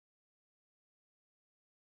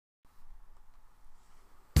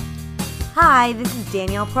Hi, this is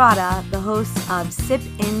Danielle Prada, the host of Sip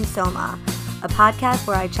in Soma, a podcast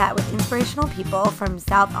where I chat with inspirational people from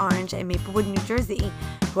South Orange and Maplewood, New Jersey,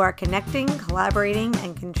 who are connecting, collaborating,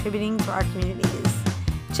 and contributing to our communities.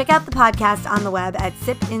 Check out the podcast on the web at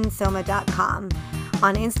sipinsoma.com,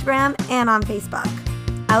 on Instagram, and on Facebook.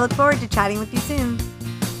 I look forward to chatting with you soon.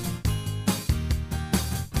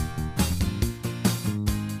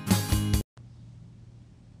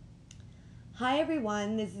 Hi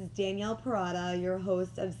everyone, this is Danielle Parada, your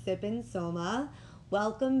host of Sip in Soma.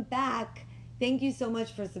 Welcome back. Thank you so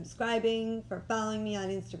much for subscribing, for following me on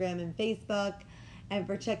Instagram and Facebook, and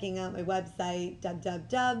for checking out my website,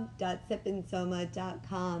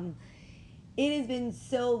 www.sipinsoma.com. It has been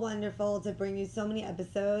so wonderful to bring you so many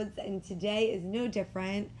episodes, and today is no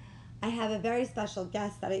different. I have a very special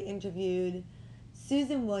guest that I interviewed.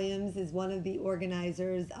 Susan Williams is one of the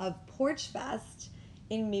organizers of Porch Fest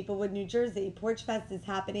in Maplewood, New Jersey. Porch Fest is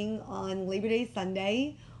happening on Labor Day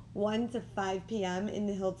Sunday, 1 to 5 p.m. in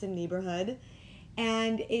the Hilton neighborhood.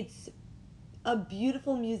 And it's a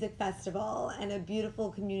beautiful music festival and a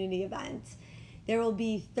beautiful community event. There will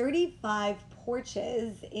be 35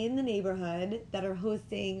 porches in the neighborhood that are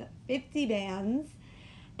hosting 50 bands.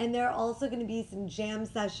 And there are also going to be some jam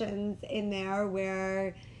sessions in there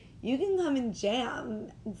where you can come and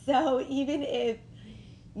jam. So even if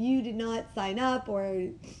you did not sign up or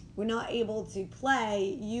were not able to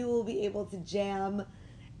play, you will be able to jam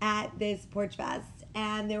at this Porch Fest.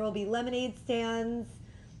 And there will be lemonade stands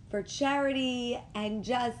for charity and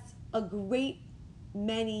just a great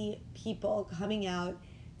many people coming out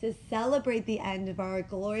to celebrate the end of our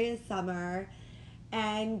glorious summer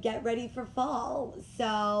and get ready for fall.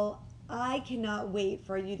 So I cannot wait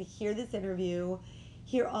for you to hear this interview,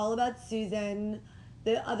 hear all about Susan,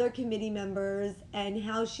 the other committee members, and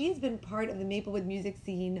how she's been part of the Maplewood music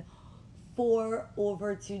scene for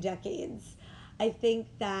over 2 decades. I think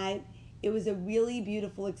that it was a really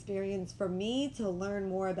beautiful experience for me to learn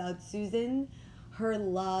more about Susan, her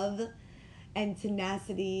love and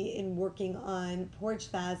tenacity in working on Porch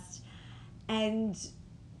Fest, and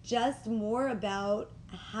just more about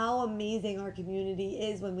how amazing our community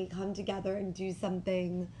is when we come together and do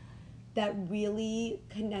something that really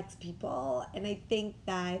connects people. And I think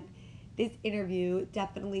that this interview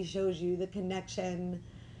definitely shows you the connection,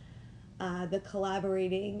 the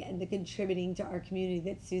collaborating, and the contributing to our community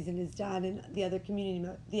that Susan has done, and the other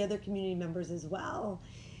community members as well.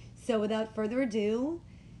 So without further ado,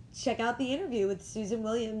 check out the interview with Susan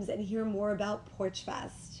Williams and hear more about Porch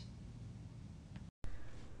Fest.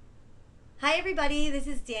 Hi everybody, this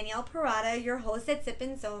is Danielle Parada, your host at Sip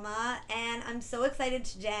in Soma, and I'm so excited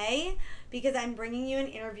today because I'm bringing you an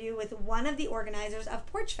interview with one of the organizers of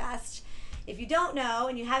Porch Fest. If you don't know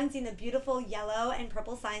and you haven't seen the beautiful yellow and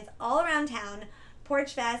purple signs all around town,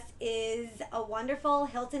 Porch Fest is a wonderful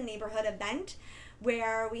Hilton neighborhood event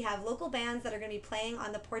where we have local bands that are going to be playing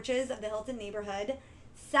on the porches of the Hilton neighborhood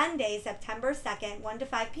Sunday, September 2nd, 1 to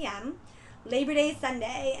 5 p.m. Labor Day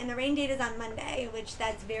Sunday, and the rain date is on Monday, which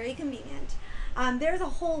that's very convenient. There's a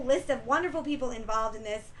whole list of wonderful people involved in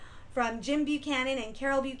this, from Jim Buchanan and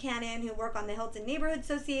Carol Buchanan, who work on the Hilton Neighborhood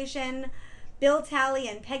Association, Bill Talley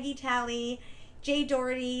and Peggy Talley, Jay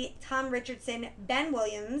Doherty, Tom Richardson, Ben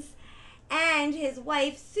Williams, and his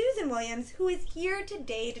wife, Susan Williams, who is here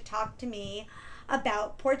today to talk to me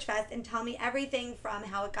about Porch Fest and tell me everything from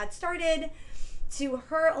how it got started to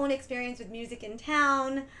her own experience with music in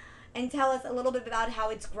town, and tell us a little bit about how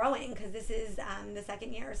it's growing, because this is the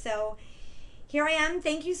second year. So here I am.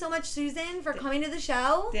 Thank you so much, Susan, for coming to the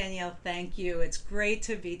show. Danielle, thank you. It's great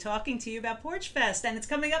to be talking to you about Porch Fest, and it's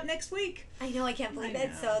coming up next week. I know, I can't believe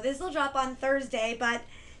it. So this will drop on Thursday, but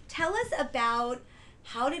tell us about,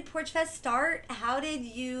 how did Porch Fest start? How did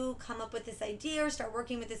you come up with this idea or start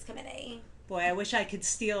working with this committee? Boy, I wish I could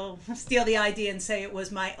steal the idea and say it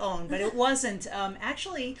was my own, but it wasn't.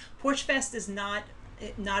 Actually, Porch Fest is not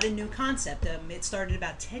a new concept. It started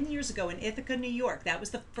about 10 years ago in Ithaca, New York. That was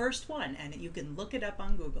the first one, and you can look it up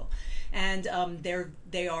on Google. And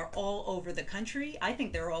they are all over the country. I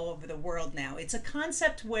think they're all over the world now. It's a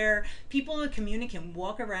concept where people in the community can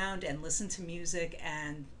walk around and listen to music,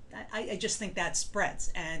 and I just think that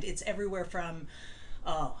spreads. And it's everywhere from,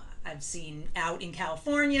 I've seen out in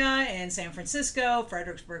California and San Francisco,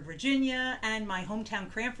 Fredericksburg, Virginia, and my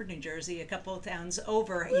hometown Cranford, New Jersey, a couple of towns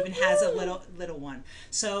over, even has a little one.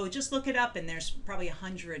 So just look it up, and there's probably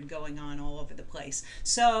 100 going on all over the place.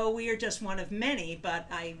 So we are just one of many, but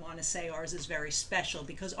I want to say ours is very special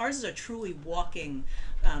because ours is a truly walking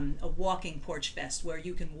a walking Porch Fest where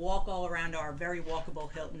you can walk all around our very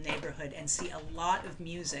walkable Hilton neighborhood and see a lot of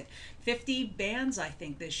music. 50 bands, I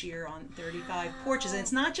think, this year on 35 porches. And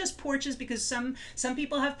it's not just porches, because some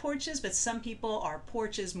people have porches, but some people are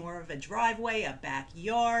porches more of a driveway, a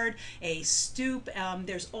backyard, a stoop.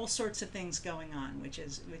 There's all sorts of things going on, which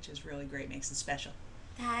is really great, makes it special.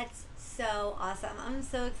 That's so awesome. I'm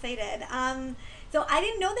so excited. So I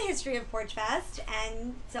didn't know the history of Porch Fest,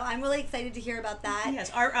 and so I'm really excited to hear about that.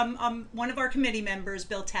 Yes, our one of our committee members,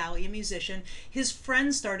 Bill Talley, a musician, his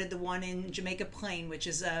friend started the one in Jamaica Plain, which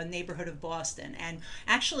is a neighborhood of Boston. And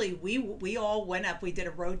actually, we all went up. We did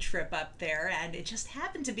a road trip up there, and it just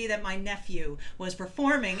happened to be that my nephew was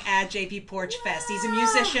performing at JP Porch Fest. He's a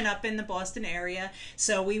musician up in the Boston area,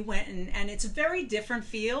 so we went, and it's a very different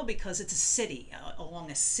feel because it's a city,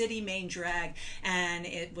 along a city main drag, and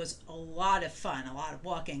it was a lot of fun. A lot of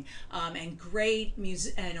walking, and great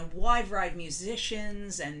music, and a wide variety of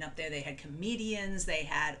musicians, and up there they had comedians, they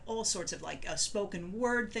had all sorts of like spoken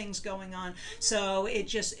word things going on, so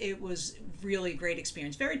it was really a great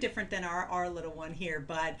experience. Very different than our little one here,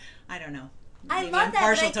 but I don't know. I love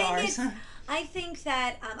that, but I think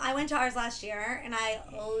that I went to ours last year, and I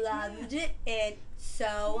loved it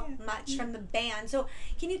so much from the band. So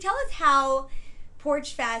can you tell us how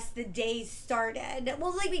Porch Fest, the day started?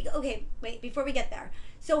 Well, before we get there.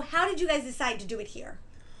 So how did you guys decide to do it here?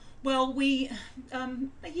 Well, we,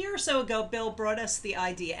 a year or so ago, Bill brought us the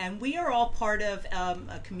idea, and we are all part of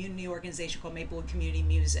a community organization called Maplewood Community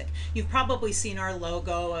Music. You've probably seen our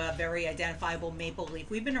logo, a very identifiable maple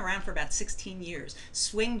leaf. We've been around for about 16 years.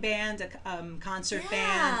 Swing band, a concert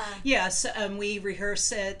band. Yes, we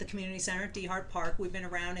rehearse at the community center at DeHart Park. We've been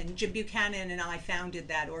around, and Jim Buchanan and I founded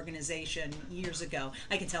that organization years ago.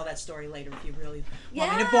 I can tell that story later if you really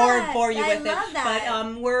want me to bore you with it. That.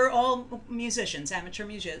 But we're all musicians, amateur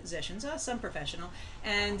musicians. Some professional,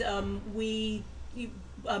 and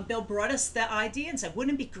Bill brought us the idea and said,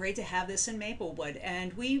 wouldn't it be great to have this in Maplewood?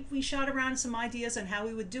 And we shot around some ideas on how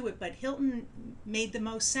we would do it, but Hilton made the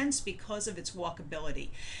most sense because of its walkability,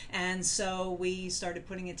 and so we started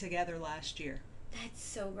putting it together last year. That's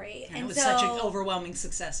so great. And it was such an overwhelming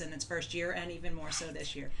success in its first year, and even more so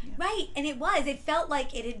this year. Yeah. Right, and it felt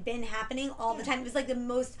like it had been happening all the time. It was like the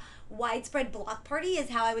most widespread block party is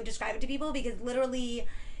how I would describe it to people, because literally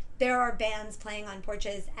there are bands playing on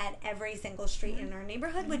porches at every single street in our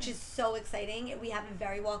neighborhood, which is so exciting. We have a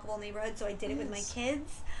very walkable neighborhood, so I did it with my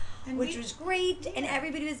kids, which was great. And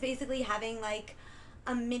everybody was basically having like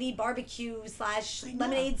a mini barbecue /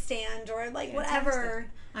 lemonade stand or like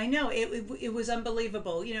whatever. I know, it was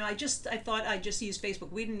unbelievable. You know, I thought I'd just use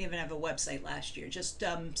Facebook. We didn't even have a website last year. Just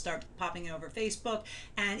start popping it over Facebook,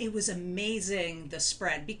 and it was amazing, the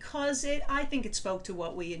spread, because I think it spoke to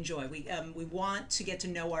what we enjoy. We want to get to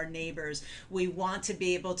know our neighbors. We want to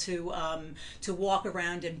be able to walk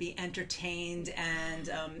around and be entertained, and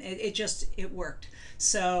it worked.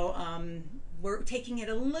 So we're taking it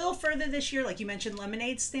a little further this year. Like you mentioned,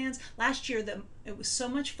 lemonade stands. Last year, it was so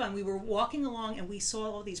much fun. We were walking along and we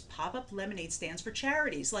saw all these pop-up lemonade stands for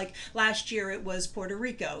charities. Like last year, it was Puerto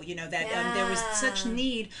Rico. You know that there was such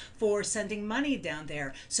need for sending money down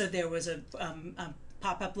there. So there was a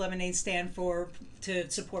pop-up lemonade stand to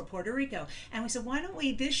support Puerto Rico. And we said, why don't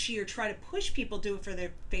we this year try to push people to do it for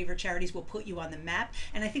their favorite charities? We'll put you on the map.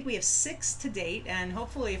 And I think we have 6 to date, and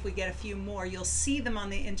hopefully if we get a few more, you'll see them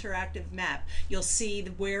on the interactive map. You'll see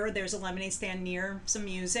where there's a lemonade stand near some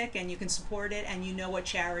music, and you can support it, and you know what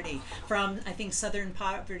charity. From, I think, Southern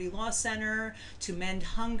Poverty Law Center to Mend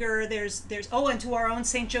Hunger, and to our own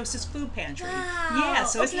St. Joseph's Food Pantry. Wow. Yeah,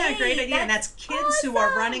 so isn't that a great idea? And that's kids who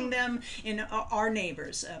are running them in our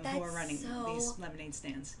neighbors who are running these lemonade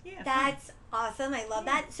stands. Yeah, that's awesome. I love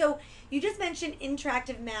that. So you just mentioned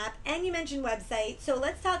interactive map and you mentioned website. So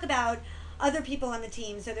let's talk about other people on the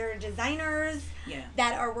team. So there are designers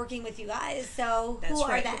that are working with you guys. So who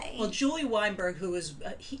are they? Well, Julie Weinberg, who is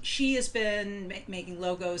she has been making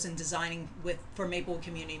logos and designing for Maplewood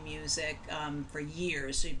Community Music for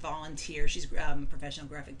years. She volunteers. She's a professional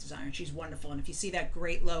graphic designer. She's wonderful. And if you see that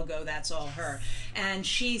great logo, that's all her. And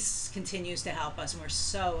she continues to help us, and we're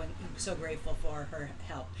so grateful for her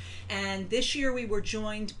help. And this year we were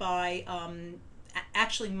joined by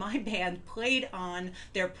actually my band played on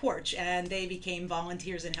their porch, and they became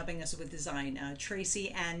volunteers in helping us with design. Tracy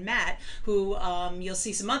and Matt, who you'll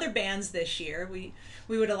see some other bands this year. We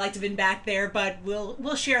would have liked to have been back there, but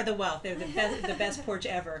we'll share the wealth. They're the best porch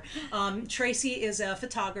ever. Tracy is a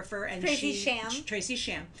photographer, and Tracy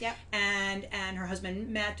Sham. Yep. And her husband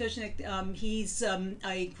Matt Tushnik, he's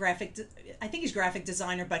I think he's graphic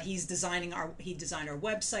designer, but he designed our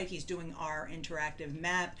website. He's doing our interactive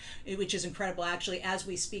map, which is incredible. Actually, actually, as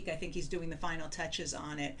we speak, I think he's doing the final touches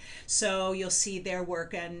on it. So you'll see their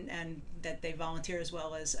work and that they volunteer, as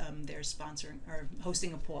well as they're sponsoring or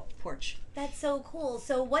hosting a porch. That's so cool.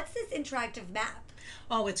 So what's this interactive map?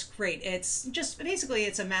 Oh, it's great. It's just basically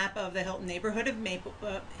it's a map of the Hilton neighborhood of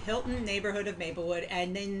Maplewood,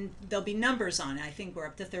 and then there'll be numbers on it. I think we're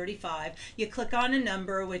up to 35. You click on a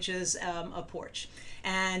number, which is a porch,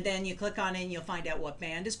 and then you click on it and you'll find out what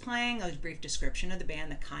band is playing, a brief description of the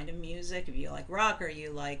band, the kind of music, if you like rock or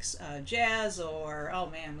you like jazz, or oh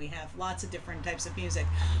man, we have lots of different types of music,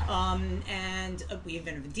 and we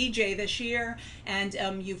even have a DJ this year, and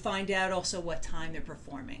you find out also what time they're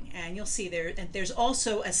performing, and you'll see there's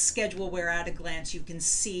also a schedule where at a glance you can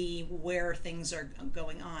see where things are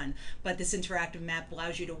going on, but this interactive map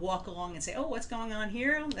allows you to walk along and say, oh, what's going on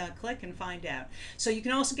here? Click and find out. So you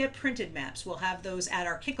can also get printed maps. We'll have those at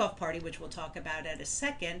our kickoff party, which we'll talk about at a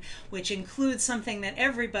second, which includes something that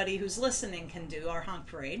everybody who's listening can do, our honk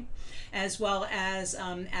parade, as well as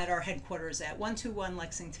at our headquarters at 121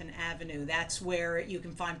 Lexington Avenue. That's where you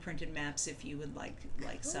can find printed maps if you would like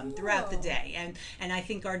some throughout the day. And I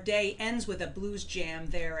think our day ends with a blues jam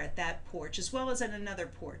there at that porch, as well as at another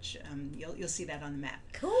porch. You'll see that on the map.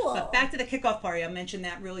 Cool. But back to the kickoff party, I'll mention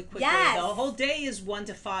that really quickly. Yes. The whole day is 1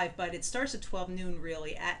 to 5, but it starts at 12 noon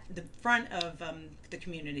really at the front of the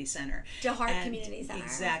community center. DeHart Community Center.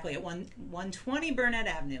 Exactly, at 120 Burnett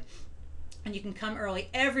Avenue. And you can come early.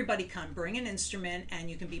 Everybody come, bring an instrument, and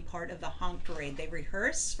you can be part of the honk parade. They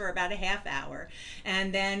rehearse for about a half hour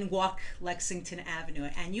and then walk Lexington Avenue.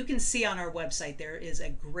 And you can see on our website there is a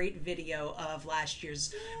great video of last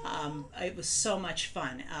year's. It was so much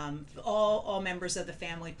fun. All members of the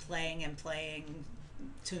family playing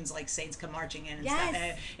tunes like Saints Come Marching In and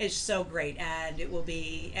stuff. It's so great, and it will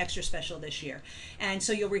be extra special this year. And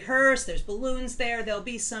so you'll rehearse. There's balloons there. There'll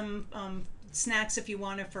be some snacks if you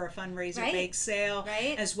want it for a fundraiser bake sale,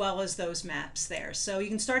 as well as those maps there. So you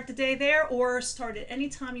can start the day there or start it any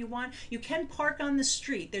time you want. You can park on the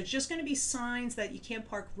street. There's just going to be signs that you can't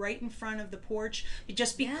park right in front of the porch,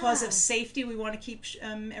 just because of safety. We want to keep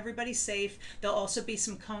everybody safe. There'll also be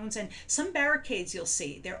some cones and some barricades you'll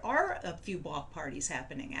see. There are a few block parties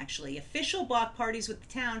happening, actually. Official block parties with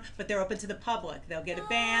the town, but they're open to the public. They'll get a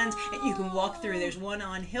band and you can walk through. There's one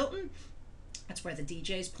on Hilton. That's where the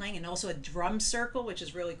DJ is playing, and also a drum circle, which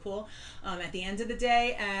is really cool at the end of the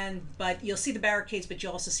day. But you'll see the barricades, but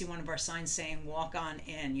you'll also see one of our signs saying "Walk on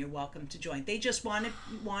in. You're welcome to join." They just wanted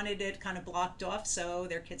it kind of blocked off so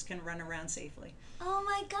their kids can run around safely. Oh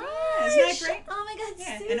my gosh! Yeah, isn't that great? Oh my God,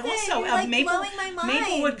 yeah. Susan, And also you're like blowing my mind.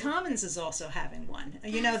 Maplewood Commons is also having one.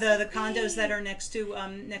 You know, the condos that are next to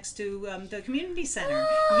the community center.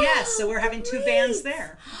 Oh, yes, so we're having two bands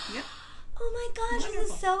there. Yep. Oh my gosh, Wonderful.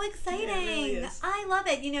 This is so exciting. Yeah, it really is. I love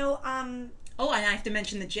it. You know, Oh, and I have to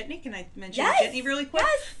mention the jitney. Can I mention Yes, the jitney really quick?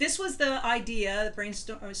 yes. This was the idea, the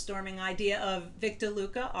brainstorming idea of Victor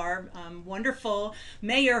Luca, our wonderful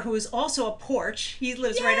mayor, who is also a porch. He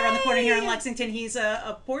lives right around the corner here in Yay! Lexington. He's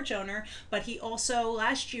a porch owner, but he also,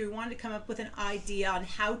 last year, wanted to come up with an idea on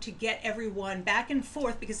how to get everyone back and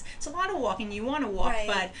forth, because it's a lot of walking. You want to walk,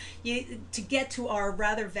 Right. but to get to our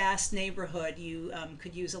rather vast neighborhood, you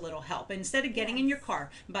could use a little help. And instead of getting in your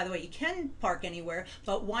car, and by the way, you can park anywhere,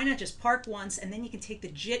 but why not just park once, and then you can take the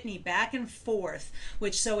jitney back and forth,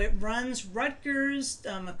 so it runs Rutgers,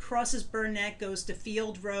 crosses Burnett, goes to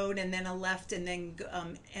Field Road, and then a left, and then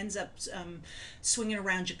ends up swinging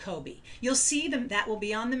around Jacoby. You'll see them, that will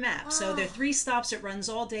be on the map. So there are 3 stops. It runs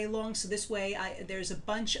all day long. So this way there's a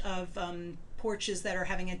bunch of porches that are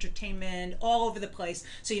having entertainment all over the place,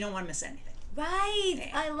 so you don't want to miss anything. right. Yeah.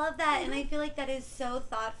 I love that. And I feel like that is so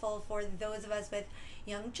thoughtful for those of us with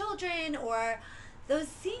young children or those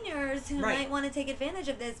seniors who Right. might want to take advantage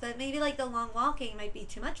of this, but maybe like the long walking might be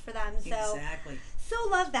too much for them. So, Exactly. so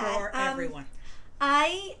love that. For everyone.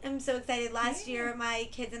 I am so excited. Last Yeah. year, my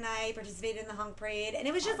kids and I participated in the honk parade, and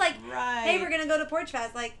it was just like, Right. hey, we're going to go to Porch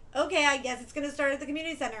Fest. Like, okay, I guess it's going to start at the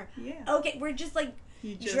community center. Yeah. Okay, we're just like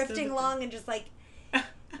You just drifting did it. along and just like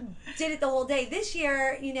did it the whole day. This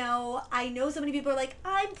year, you know, I know so many people are like,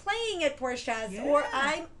 I'm playing at Porch Fest or Yeah.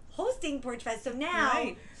 I'm hosting Porch Fest. So now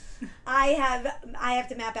Right. I have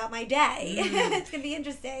to map out my day. It's gonna be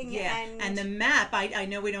interesting. Yeah, and the map, I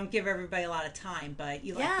know we don't give everybody a lot of time, but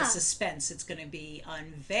you like Yeah. the suspense. It's going to be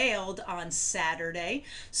unveiled on Saturday,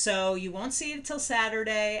 so you won't see it till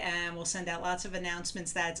Saturday, and we'll send out lots of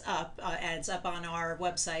announcements. That's up, and it's up on our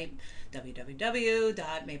website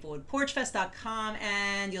www.maplewoodporchfest.com,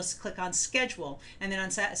 and you'll click on schedule, and then on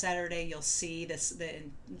Saturday you'll see the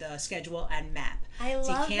schedule and map. I love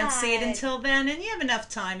so you can't see it that. until then, and you have enough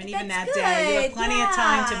time, and even that That's day you have good, plenty of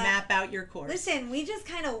time to yeah. map out your course. Listen, we just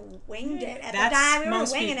kind of winged it at the That's time. We were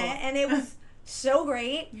most winging people. it, and it was so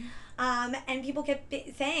great. And people kept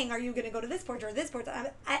saying, "Are you going to go to this porch or this porch?"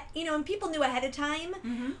 And people knew ahead of time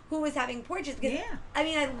who was having porches. Because, Yeah. I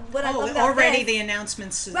mean, what I love about already this, the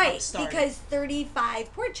announcements right, started. because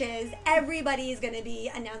 35 porches, everybody is going to be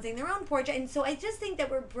announcing their own porch, and so I just think that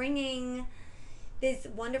we're bringing this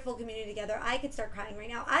wonderful community together. I could start crying right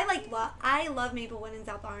now. I love Maplewood and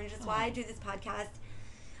South Orange. That's why I do this podcast.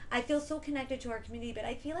 I feel so connected to our community, but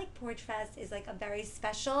I feel like Porch Fest is like a very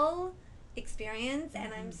special experience,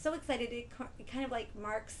 and I'm so excited. It kind of like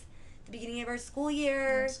marks the beginning of our school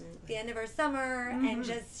year, Absolutely. the end of our summer, and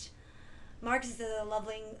just marks a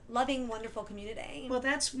loving, wonderful community. Well,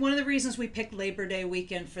 that's one of the reasons we picked Labor Day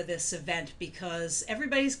weekend for this event, because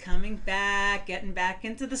everybody's coming back, getting back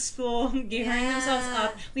into the school, gearing themselves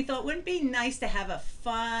up. We thought, wouldn't it be nice to have a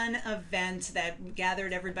fun event that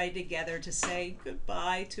gathered everybody together to say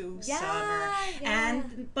goodbye to summer?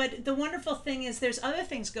 But the wonderful thing is there's other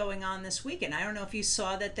things going on this weekend. I don't know if you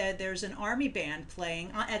saw that there's an Army band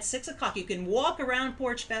playing at 6 o'clock. You can walk around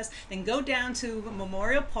Porch Fest, then go down to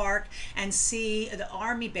Memorial Park and see the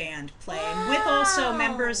Army band playing with also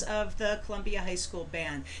members of the Columbia High School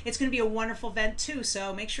band. It's going to be a wonderful event too,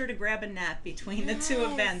 so make sure to grab a nap between the two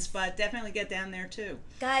events, but definitely get down there too.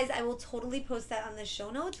 Guys, I will totally post that on the show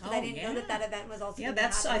notes, because I didn't know that event was also Yeah,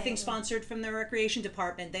 that's I think sponsored from the Recreation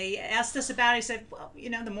Department. They asked us about it. I said, well,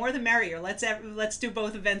 the more the merrier. Let's do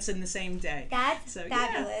both events in the same day. That's so,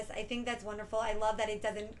 fabulous. I think that's wonderful. I love that it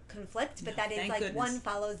doesn't conflict, but that it's like goodness. one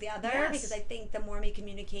follows the other, because I think the more we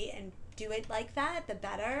communicate and do it like that, the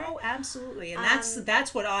better. Oh, absolutely, and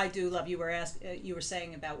that's what I do love. You were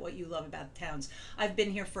saying about what you love about towns. I've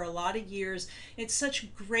been here for a lot of years. It's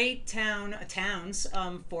such great towns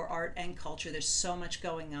for art and culture. There's so much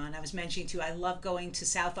going on. I was mentioning to you, I love going to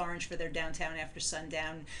South Orange for their Downtown After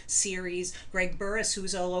Sundown series. Greg Burris,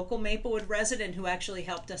 who's a local Maplewood resident who actually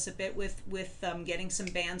helped us a bit with getting some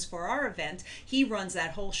bands for our event, he runs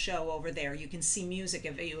that whole show over there. You can see music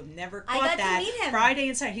if you have never caught that. To meet him. Friday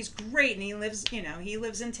and Saturday. He's great, and he lives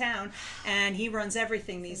in town, and he runs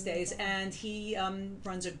everything these days, and he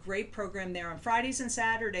runs a great program there on Fridays and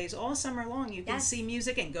Saturdays all summer long. You can see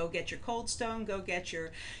music and go get your Cold Stone, go get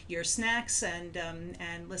your snacks, and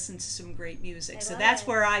listen to some great music. So that's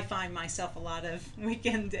where I find myself a lot of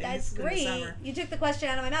weekend days. That's great. In the summer. You took the question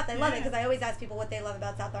out of my mouth. I love it, because I always ask people what they love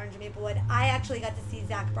about South Orange and Maplewood. I actually got to see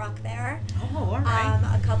Zach Brock there. Oh, all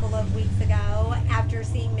right. A couple of weeks ago, after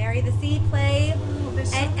seeing Mary the Sea play,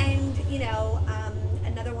 and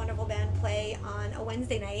another wonderful band play on a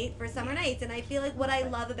Wednesday night for summer nights. And I feel like what I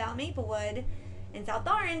love about Maplewood and South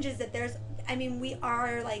Orange is that we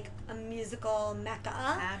are like a musical mecca.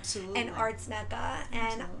 Absolutely. And arts mecca.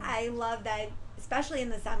 And I love that, especially in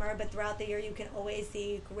the summer, but throughout the year you can always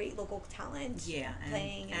see great local talent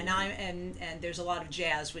playing. And there's a lot of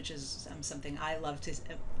jazz, which is something I love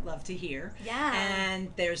to hear. Yeah.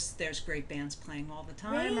 And there's great bands playing all the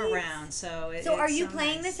time around. So are you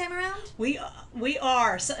playing this time around? We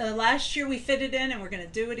are. So, last year we fitted in, and we're going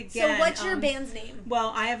to do it again. So what's your band's name?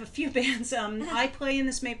 Well, I have a few bands. I play in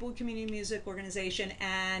this Maplewood Community Music Organization,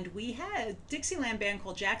 and we had a Dixieland band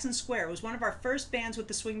called Jackson Square. It was one of our first bands with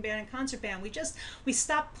the swing band and concert band. We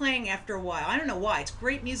stopped playing after a while. I don't know why. It's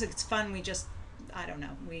great music. It's fun. I don't know.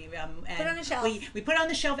 We put on the shelf. We put on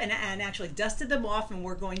the shelf and actually dusted them off, and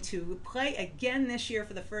we're going to play again this year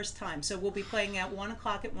for the first time. So we'll be playing at 1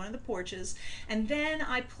 o'clock at one of the porches, and then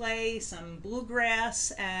I play some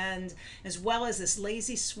bluegrass and as well as this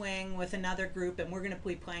lazy swing with another group, and we're going to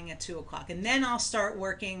be playing at 2 o'clock. And then I'll start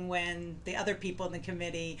working when the other people in the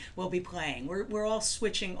committee will be playing. We're all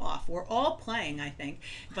switching off. We're all playing, I think,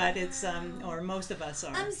 but it's or most of us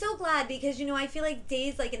are. I'm so glad, because I feel like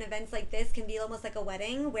days like and events like this can be almost like a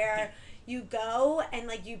wedding, where you go and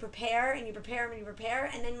like you prepare and you prepare and you prepare,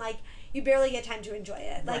 and then like you barely get time to enjoy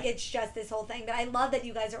it. Like it's just this whole thing. But I love that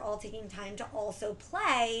you guys are all taking time to also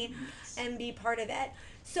play and be part of it.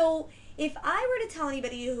 So if I were to tell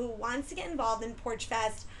anybody who wants to get involved in Porch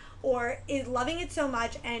Fest or is loving it so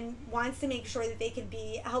much and wants to make sure that they can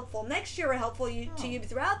be helpful next year or helpful to you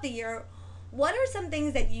throughout the year, what are some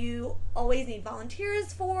things that you always need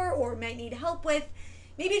volunteers for or might need help with?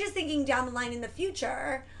 Maybe just thinking down the line in the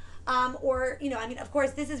future, of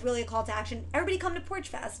course, this is really a call to action. Everybody come to Porch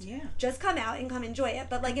Fest. Yeah. Just come out and come enjoy it.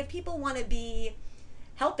 But, like, if people want to be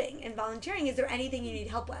helping and volunteering. Is there anything you need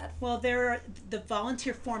help with? Well, the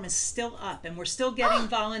volunteer form is still up, and we're still getting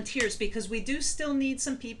volunteers because we do still need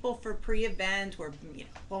some people for pre-event. We're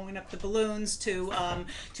blowing up the balloons to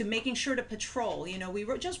making sure to patrol. We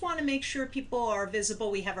just want to make sure people are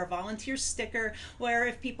visible. We have our volunteer sticker where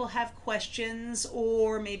if people have questions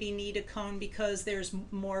or maybe need a cone because there's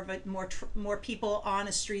more people on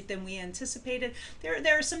a street than we anticipated,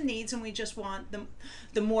 there are some needs, and we just want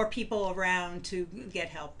the more people around to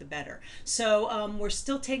get help, the better. So we're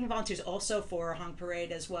still taking volunteers also for our hunk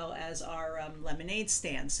parade as well as our lemonade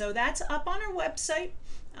stand. So that's up on our website,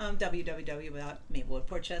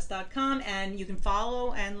 www.maplewoodporchfest.com, and you can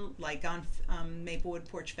follow and like on Maplewood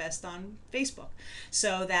Porch Fest on Facebook.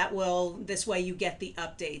 So this way you get the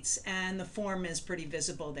updates, and the form is pretty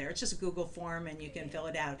visible there. It's just a Google form and you can fill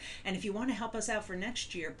it out. And if you want to help us out for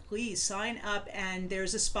next year, please sign up, and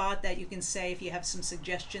there's a spot that you can say if you have some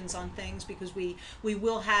suggestions on things, because we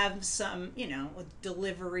will have some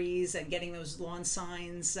deliveries and getting those lawn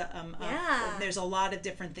signs up. There's a lot of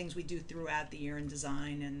different things we do throughout the year in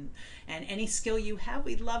design, and any skill you have,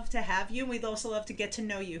 we'd love to have you. We'd also love to get to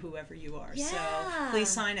know you, whoever you are. Yeah. So please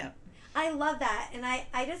sign up. I love that. And I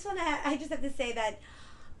just have to say that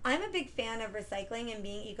I'm a big fan of recycling and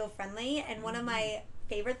being eco-friendly, and one of my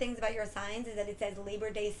favorite things about your signs is that it says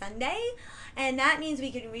Labor Day Sunday, and that means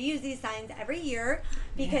we can reuse these signs every year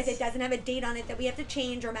because it doesn't have a date on it that we have to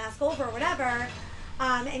change or mask over or whatever.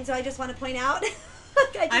 And so I just want to point out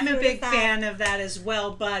I'm a big fan of that as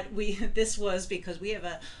well, but this was because we have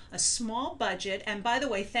a small budget. And by the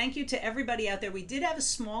way, thank you to everybody out there. We did have a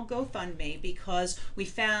small GoFundMe because we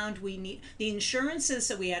found we need the insurances,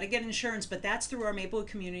 so we had to get insurance, but that's through our Maplewood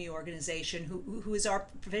Community Organization, who is our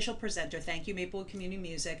official presenter. Thank you, Maplewood Community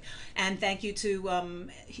Music, and thank you to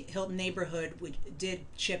Hilton Neighborhood, which did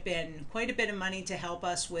chip in quite a bit of money to help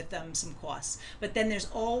us with some costs. But then there's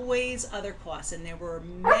always other costs, and there were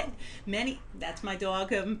many. That's my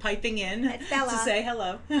dog piping in to say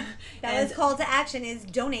hello. Bella's call to action is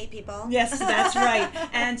donate, people. Yes, that's right.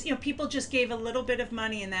 And people just gave a little bit of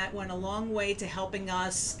money, and that went a long way to helping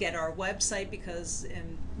us get our website, because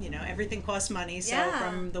everything costs money. So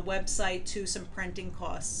from the website to some printing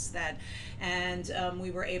costs and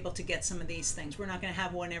we were able to get some of these things. We're not going to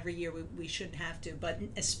have one every year. We shouldn't have to, but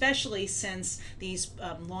especially since these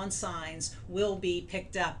lawn signs will be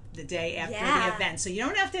picked up the day after the event. So you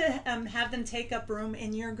don't have to have them take up room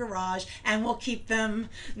in your garage, and we'll keep them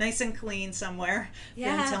nice and clean somewhere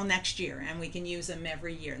until next year, and we can use them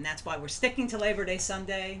every year. And that's why we're sticking to Labor Day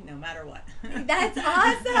Sunday no matter what. That's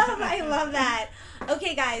awesome. I love that.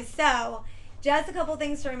 Okay, guys, so just a couple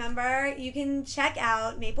things to remember. You can check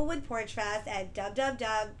out Maplewood Porch Fest at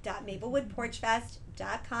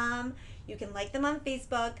www.maplewoodporchfest.com. You can like them on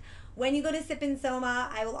Facebook. When you go to Sip and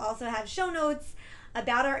Soma, I will also have show notes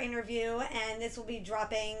about our interview, and this will be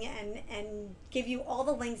dropping and give you all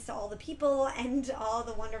the links to all the people and all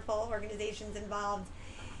the wonderful organizations involved.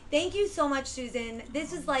 Thank you so much, Susan.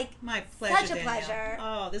 This is my pleasure. Such a pleasure.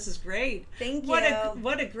 Oh, this is great. Thank you.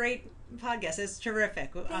 What a great podcast. It's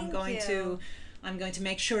terrific. I'm going to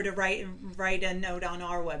make sure to write a note on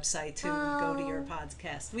our website to go to your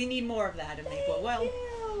podcast. We need more of that in Maplewood. Well,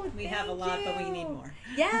 we have a lot, but we need more.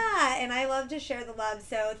 Yeah, and I love to share the love.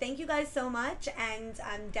 So thank you guys so much, and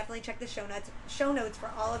definitely check the show notes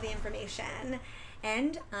for all of the information.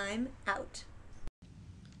 And I'm out.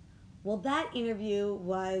 Well, that interview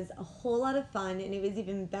was a whole lot of fun, and it was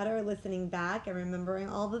even better listening back and remembering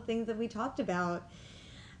all the things that we talked about.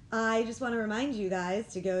 I just want to remind you guys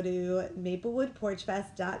to go to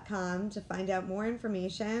maplewoodporchfest.com to find out more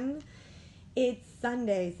information. It's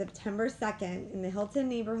Sunday, September 2nd in the Hilton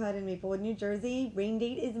neighborhood in Maplewood, New Jersey. Rain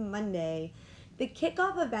date is Monday. The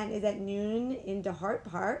kickoff event is at noon in DeHart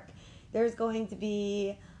Park. There's going to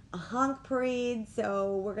be a honk parade,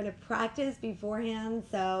 so we're going to practice beforehand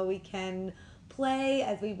so we can play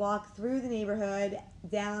as we walk through the neighborhood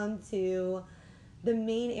down to the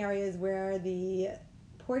main areas where the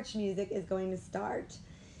porch music is going to start.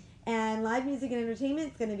 And live music and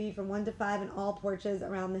entertainment is going to be from 1 to 5 in all porches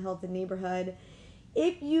around the Hilton neighborhood.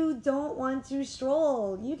 If you don't want to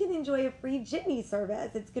stroll, you can enjoy a free jitney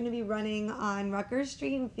service. It's going to be running on Rutgers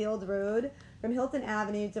Street and Field Road from Hilton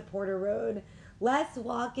Avenue to Porter Road. Less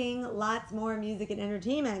walking, lots more music and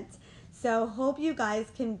entertainment. So hope you guys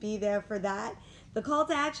can be there for that. The call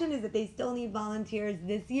to action is that they still need volunteers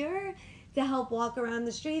this year to help walk around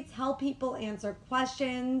the streets, help people answer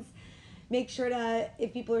questions, make sure to,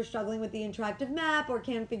 if people are struggling with the interactive map or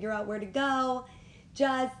can't figure out where to go,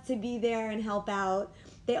 just to be there and help out.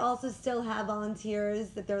 They also still have volunteers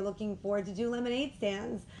that they're looking for to do lemonade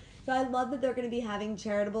stands. So I love that they're going to be having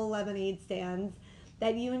charitable lemonade stands.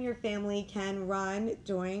 that you and your family can run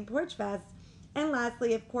during Porch Fest. And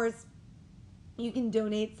lastly, of course, you can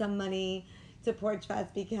donate some money to Porch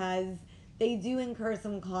Fest because they do incur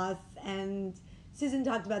some costs, and Susan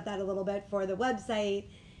talked about that a little bit for the website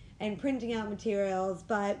and printing out materials,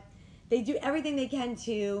 but they do everything they can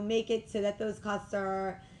to make it so that those costs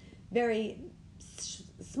are very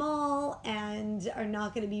small and are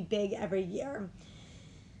not going to be big every year.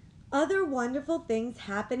 Other wonderful things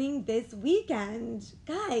happening this weekend.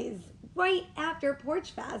 Guys, right after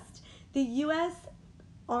Porch Fest, the U.S.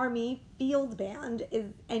 Army Field Band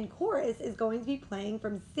and Chorus is going to be playing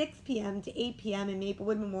from 6 p.m. to 8 p.m. in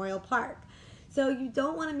Maplewood Memorial Park. So you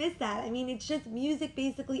don't want to miss that. I mean, it's just music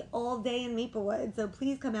basically all day in Maplewood. So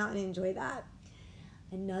please come out and enjoy that.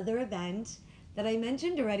 Another event that I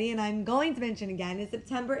mentioned already, and I'm going to mention again, is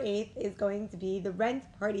September 8th is going to be the Rent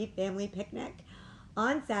Party Family Picnic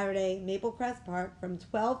on Saturday, Maple Crest Park from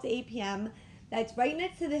 12 to 8 p.m. That's right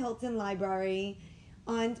next to the Hilton Library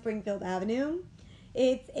on Springfield Avenue.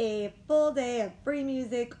 It's a full day of free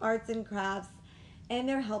music, arts, and crafts, and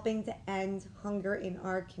they're helping to end hunger in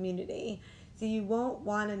our community. So you won't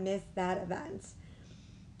want to miss that event.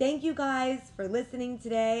 Thank you guys for listening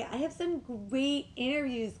today. I have some great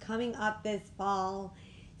interviews coming up this fall.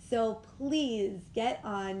 So please get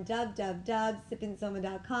on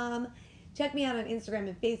www.sipandsoma.com. Check me out on Instagram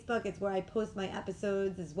and Facebook. It's where I post my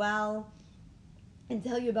episodes as well and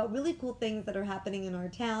tell you about really cool things that are happening in our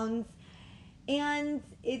towns. And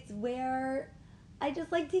it's where I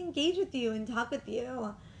just like to engage with you and talk with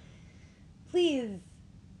you. Please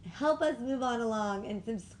help us move on along and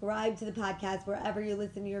subscribe to the podcast wherever you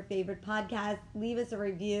listen to your favorite podcast. Leave us a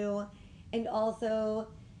review and also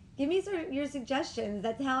give me your suggestions.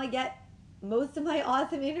 That's how I get most of my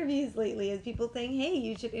awesome interviews lately, is people saying, hey,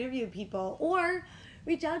 you should interview people. Or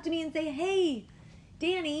reach out to me and say, hey,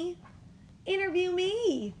 Danny, interview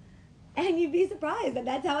me. And you'd be surprised that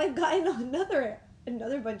that's how I've gotten another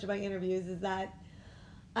bunch of my interviews, is that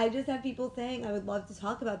I just have people saying, I would love to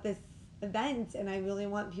talk about this event and I really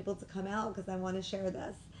want people to come out because I want to share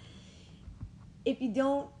this. If you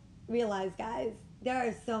don't realize, guys, there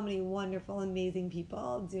are so many wonderful, amazing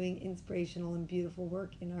people doing inspirational and beautiful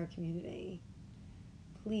work in our community.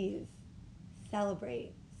 Please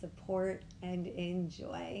celebrate, support, and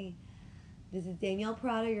enjoy. This is Danielle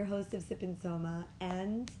Parada, your host of Sip and Soma,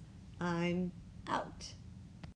 and I'm out.